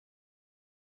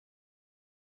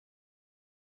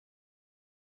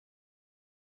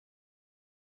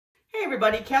Hey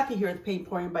everybody, Kathy here with Paint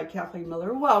Pouring by Kathleen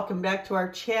Miller. Welcome back to our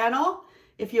channel.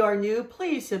 If you are new,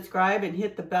 please subscribe and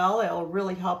hit the bell. It'll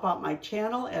really help out my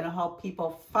channel and it'll help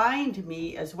people find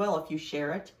me as well if you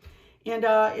share it. And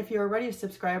if you're already a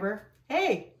subscriber,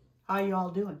 hey, how you all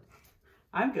doing?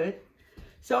 I'm good.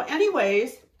 So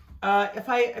anyways, if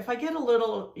I get a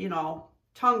little,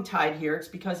 tongue-tied here, it's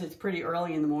because it's pretty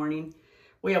early in the morning.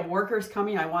 We have workers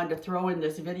coming. I wanted to throw in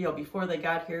this video before they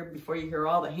got here, before you hear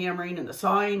all the hammering and the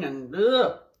sawing and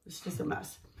it's just a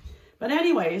mess. But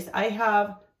anyways, I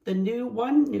have the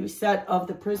one new set of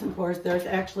the prison pours. There's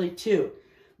actually two.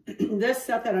 This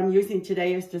set that I'm using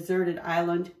today is Deserted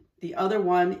Island. The other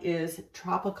one is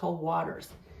Tropical Waters.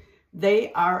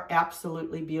 They are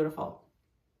absolutely beautiful.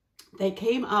 They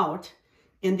came out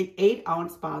in the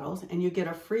 8-ounce bottles and you get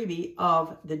a freebie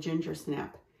of the Ginger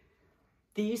Snap.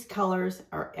 These colors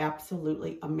are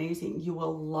absolutely amazing. You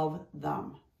will love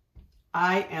them.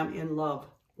 I am in love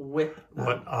with them.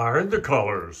 What are the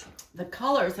colors? The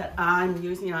colors that I'm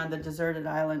using on the Deserted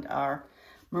Island are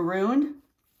Maroon,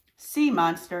 Sea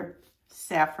Monster,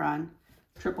 Saffron,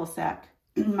 Triple Sec,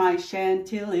 My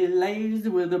Chantilly Lays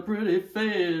with a Pretty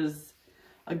Face,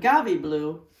 Agave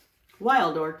Blue,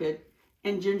 Wild Orchid,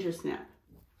 and Ginger Snap.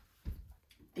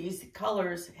 These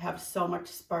colors have so much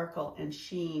sparkle and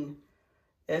sheen.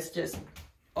 It's just,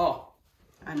 oh,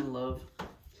 I'm in love.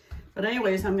 But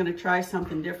anyways, I'm going to try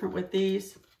something different with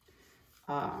these.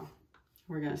 We're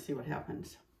going to see what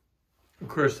happens. Of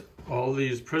course, all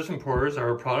these prison pours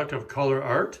are a product of Color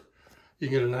Art. You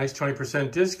can get a nice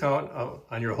 20% discount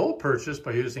on your whole purchase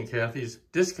by using Kathy's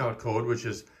discount code, which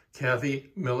is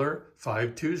Kathy Miller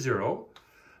 520.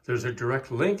 There's a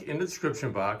direct link in the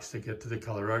description box to get to the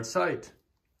Color Art site.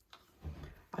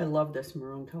 I love this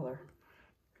maroon color.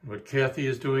 What Kathy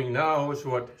is doing now is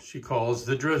what she calls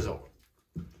the drizzle.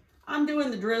 I'm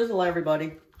doing the drizzle,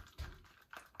 everybody.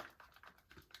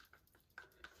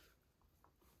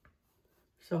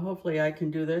 So hopefully I can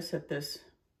do this at this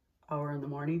hour in the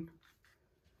morning.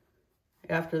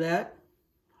 After that,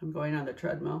 I'm going on the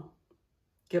treadmill.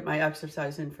 Get my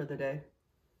exercise in for the day.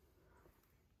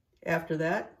 After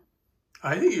that,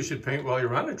 I think you should paint while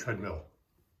you're on a treadmill.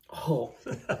 Oh,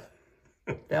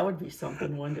 that would be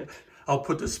something, wouldn't it? I'll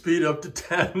put the speed up to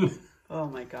 10. Oh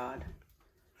my God.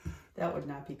 That would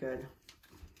not be good.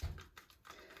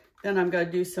 Then I'm going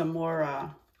to do some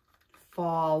more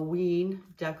Halloween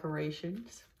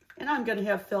decorations. And I'm going to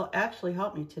have Phil actually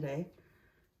help me today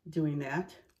doing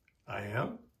that. I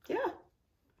am? Yeah.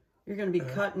 You're going to be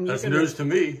cutting. That's news to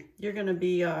me. You're going to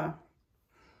be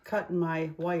cutting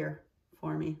my wire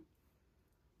for me.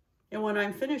 And when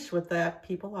I'm finished with that,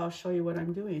 people, I'll show you what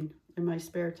I'm doing in my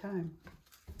spare time.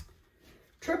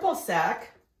 Triple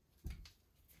Sec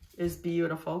is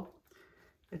beautiful.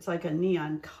 It's like a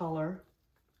neon color.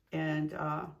 And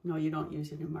no, you don't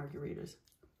use it in margaritas.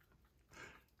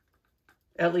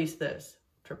 At least this,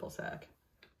 Triple Sec.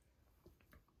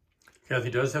 Kathy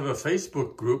does have a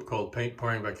Facebook group called Paint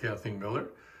Pouring by Kathleen Miller.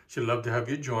 She'd love to have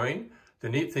you join. The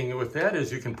neat thing with that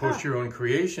is you can post your own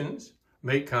creations,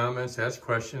 make comments, ask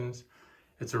questions.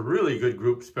 It's a really good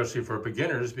group, especially for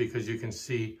beginners, because you can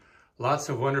see lots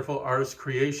of wonderful artist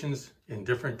creations in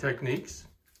different techniques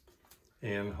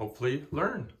and hopefully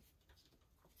learn.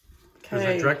 Okay.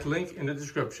 There's a direct link in the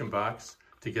description box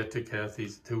to get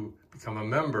to become a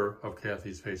member of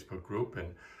Kathy's Facebook group.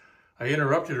 And I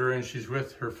interrupted her and she's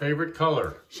with her favorite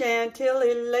color.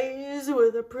 Chantilly Lays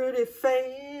with a Pretty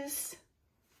Face.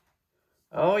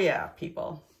 Oh yeah,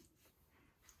 people.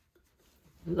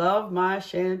 Love my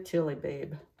Chantilly,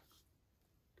 babe.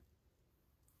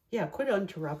 Yeah, quit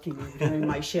interrupting me during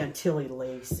my Chantilly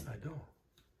lace. I know.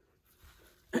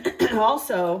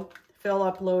 Also, Phil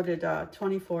uploaded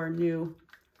 24 new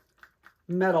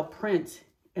metal prints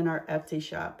in our Etsy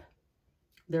shop.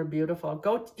 They're beautiful.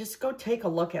 Just go take a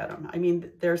look at them. I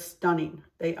mean, they're stunning.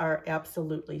 They are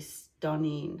absolutely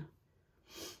stunning.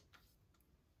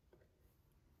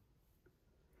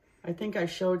 I think I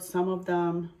showed some of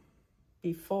them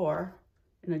before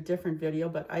in a different video,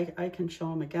 but I can show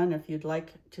them again if you'd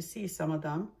like to see some of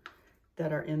them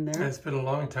that are in there. It's been a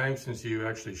long time since you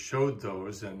actually showed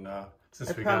those, and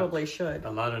since we probably should.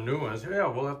 A lot of new ones, yeah,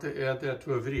 we'll have to add that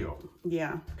to a video.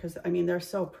 Yeah, because I mean, they're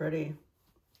so pretty.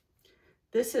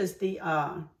 This is the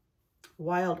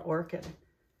Wild Orchid.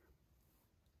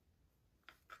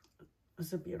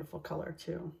 It's a beautiful color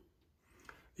too.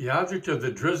 The object of the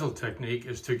drizzle technique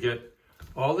is to get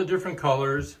all the different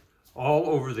colors all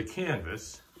over the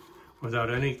canvas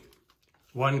without any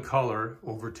one color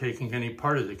overtaking any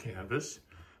part of the canvas.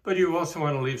 But you also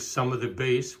want to leave some of the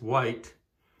base white,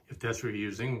 if that's what you're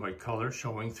using, white color,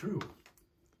 showing through.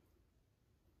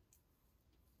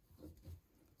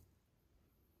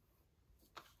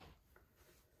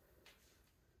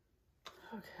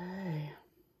 Okay.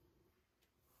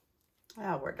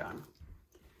 Ah, we're done.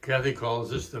 Kathy calls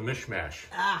this the mishmash.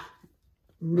 Ah,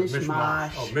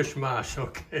 mishmash. Oh, mishmash,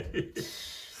 okay.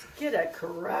 Get it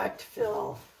correct,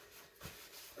 Phil.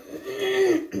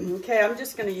 Okay, I'm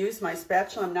just going to use my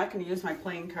spatula. I'm not going to use my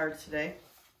playing cards today.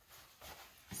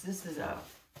 This is a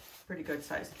pretty good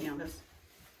sized canvas.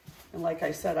 And like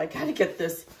I said, I got to get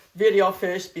this video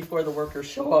finished before the workers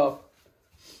show up.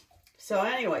 So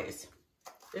anyways,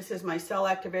 this is my cell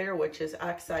activator, which is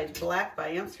Oxide Black by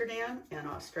Amsterdam and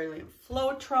Australian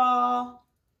Floetrol.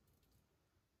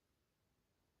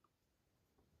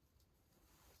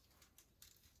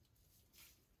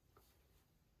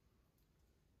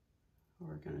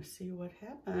 We're going to see what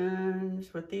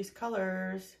happens with these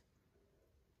colors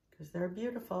because they're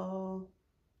beautiful.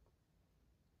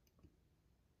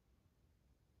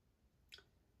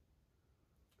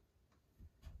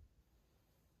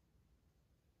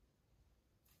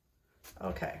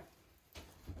 Okay.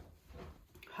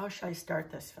 How should I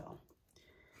start this, Phil?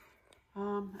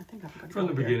 I think I'm going to From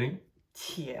the beginning.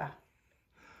 Yeah.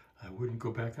 I wouldn't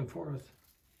go back and forth.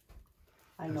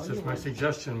 I know That's you just my wouldn't.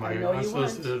 suggestion. My I know you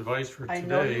unsolicited wouldn't. advice for I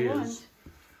know today you is wouldn't.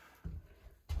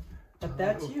 But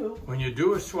that's you. when you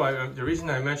do a swipe, the reason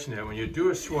I mention that, when you do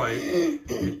a swipe,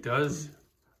 it does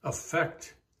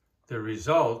affect the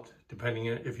result,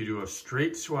 depending on if you do a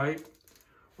straight swipe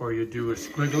or you do a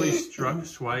squiggly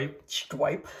swipe.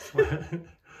 Swipe.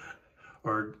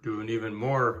 Or do an even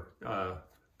more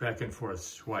back and forth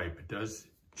swipe. It does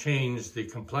change the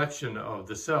complexion of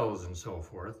the cells and so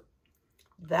forth.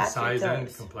 That the size it and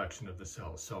does. complexion of the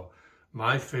cells. So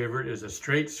my favorite is a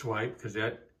straight swipe because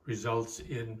that results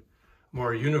in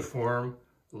more uniform,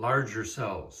 larger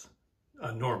cells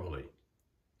normally.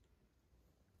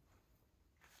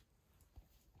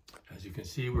 As you can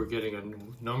see, we're getting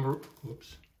a number,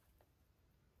 whoops.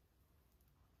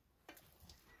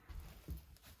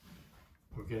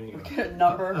 We're getting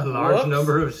a large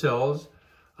number of cells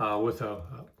with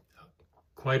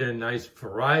quite a nice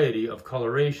variety of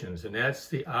colorations, and that's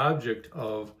the object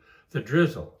of the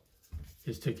drizzle,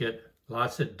 is to get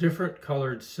lots of different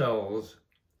colored cells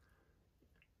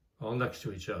all next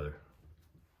to each other.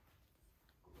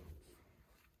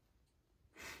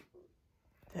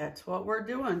 That's what we're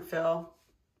doing, Phil.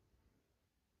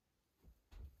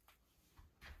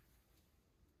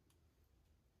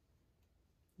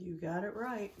 You got it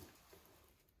right.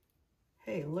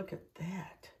 Hey, look at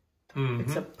that. Mm-hmm.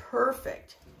 It's a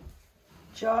perfect,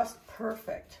 just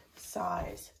perfect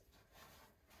size.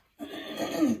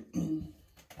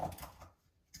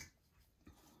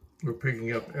 We're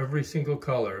picking up every single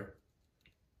color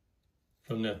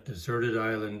from that Deserted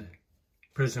Island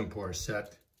prism pour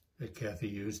set that Kathy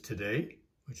used today,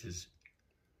 which is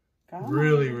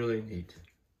really, really neat.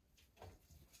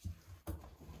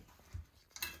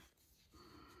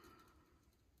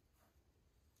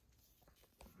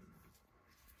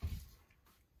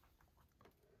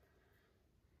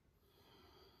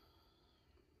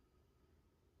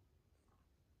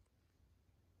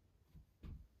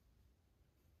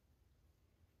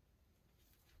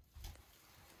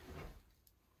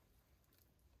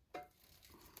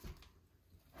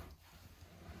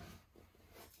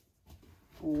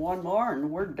 One more and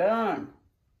we're done.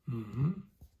 Mm-hmm.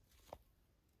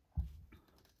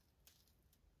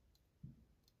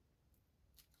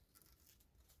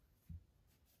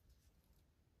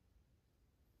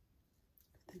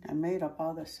 I think I made up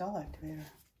all the cell activator.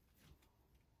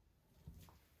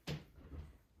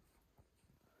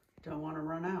 Don't want to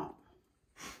run out.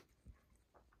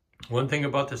 One thing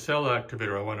about the cell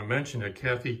activator, I want to mention that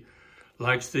Kathy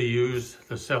likes to use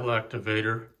the cell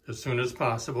activator as soon as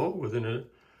possible, within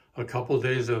a couple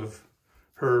days of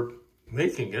her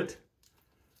making it.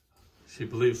 She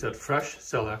believes that fresh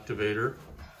cell activator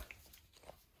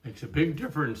makes a big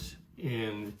difference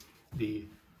in the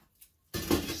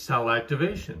cell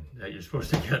activation that you're supposed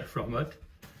to get from it.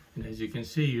 And as you can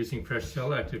see, using fresh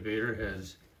cell activator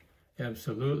has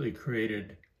absolutely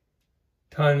created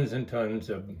tons and tons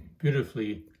of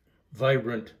beautifully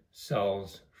vibrant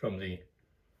cells from the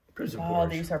prism Oh,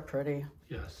 boards. these are pretty.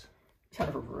 Yes. They're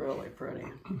really pretty.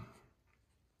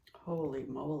 Holy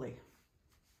moly.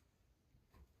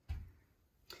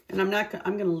 And I'm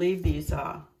going to leave these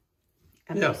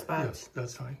empty spots. Yes,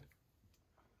 that's fine.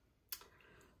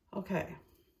 Okay.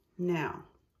 Now,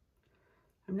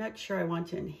 I'm not sure I want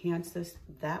to enhance this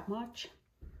that much.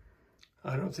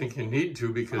 I don't think you need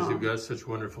to because you've got such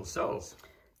wonderful cells.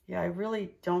 Yeah, I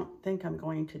really don't think I'm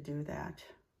going to do that.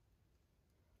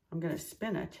 I'm going to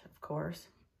spin it, of course,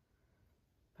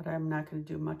 but I'm not going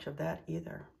to do much of that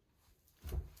either.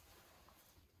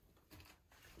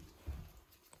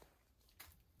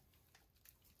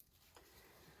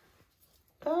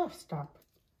 Oh, stop.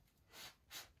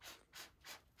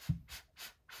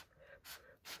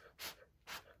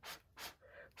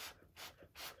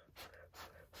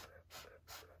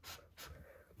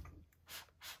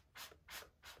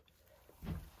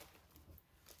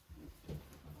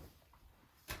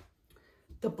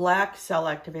 The black cell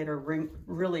activator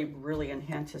really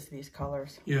enhances these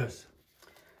colors. Yes.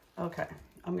 Okay,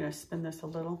 I'm going to spin this a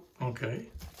little. Okay.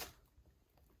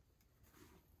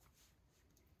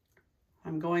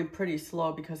 I'm going pretty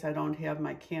slow because I don't have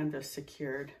my canvas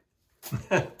secured.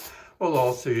 Well,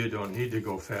 also you don't need to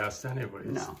go fast anyways.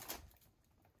 No.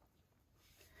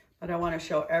 But I want to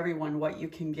show everyone what you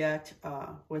can get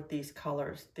with these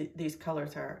colors. These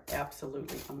colors are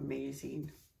absolutely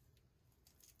amazing.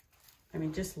 I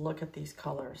mean, just look at these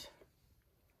colors.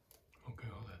 Okay,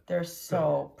 all that. They're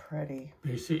so pretty.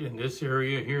 Basically, in this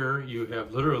area here, you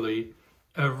have literally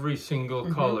every single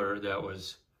color that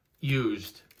was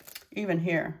used. Even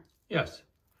here. Yes.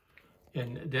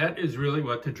 And that is really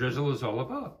what the drizzle is all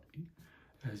about.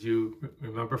 As you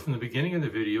remember from the beginning of the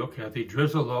video, Kathy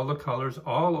drizzled all the colors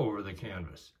all over the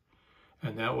canvas.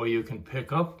 And that way you can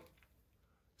pick up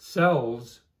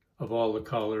cells of all the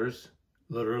colors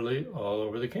literally all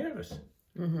over the canvas.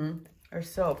 They're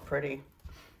so pretty.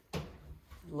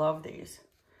 Love these.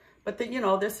 But then, you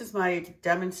know, this is my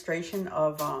demonstration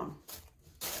of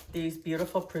these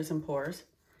beautiful prism pours.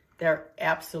 They're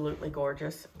absolutely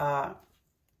gorgeous.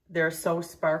 They're so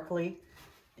sparkly.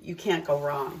 You can't go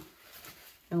wrong.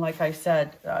 And like I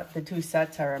said, the two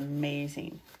sets are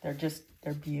amazing.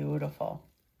 They're beautiful.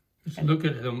 Just look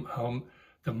at them, how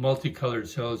the multicolored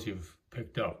cells you've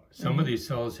picked up. Some of these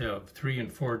cells have 3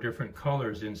 and 4 different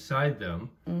colors inside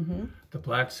them. The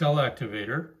black cell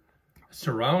activator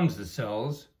surrounds the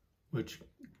cells, which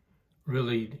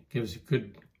really gives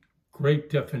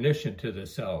great definition to the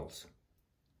cells.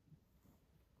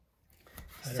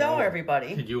 So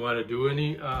everybody, did you want to do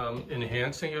any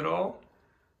enhancing at all?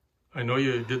 I know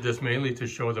you did this mainly to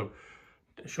show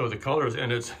the colors,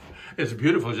 and it's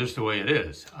beautiful just the way it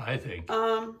is, I think.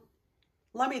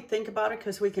 Let me think about it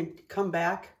because we can come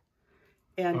back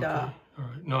and all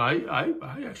right. No, I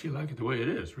actually like it the way it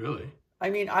is, really. I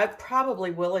mean, I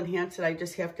probably will enhance it. I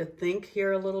just have to think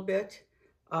here a little bit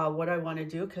what I want to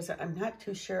do because I'm not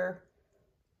too sure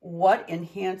what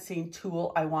enhancing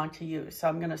tool I want to use. So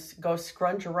I'm going to go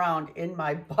scrunch around in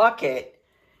my bucket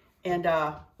and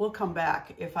we'll come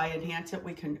back. If I enhance it,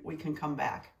 we can come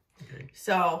back. Okay.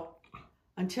 So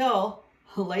until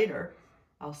later,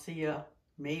 I'll see you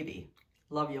maybe.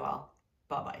 Love you all.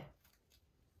 Bye-bye.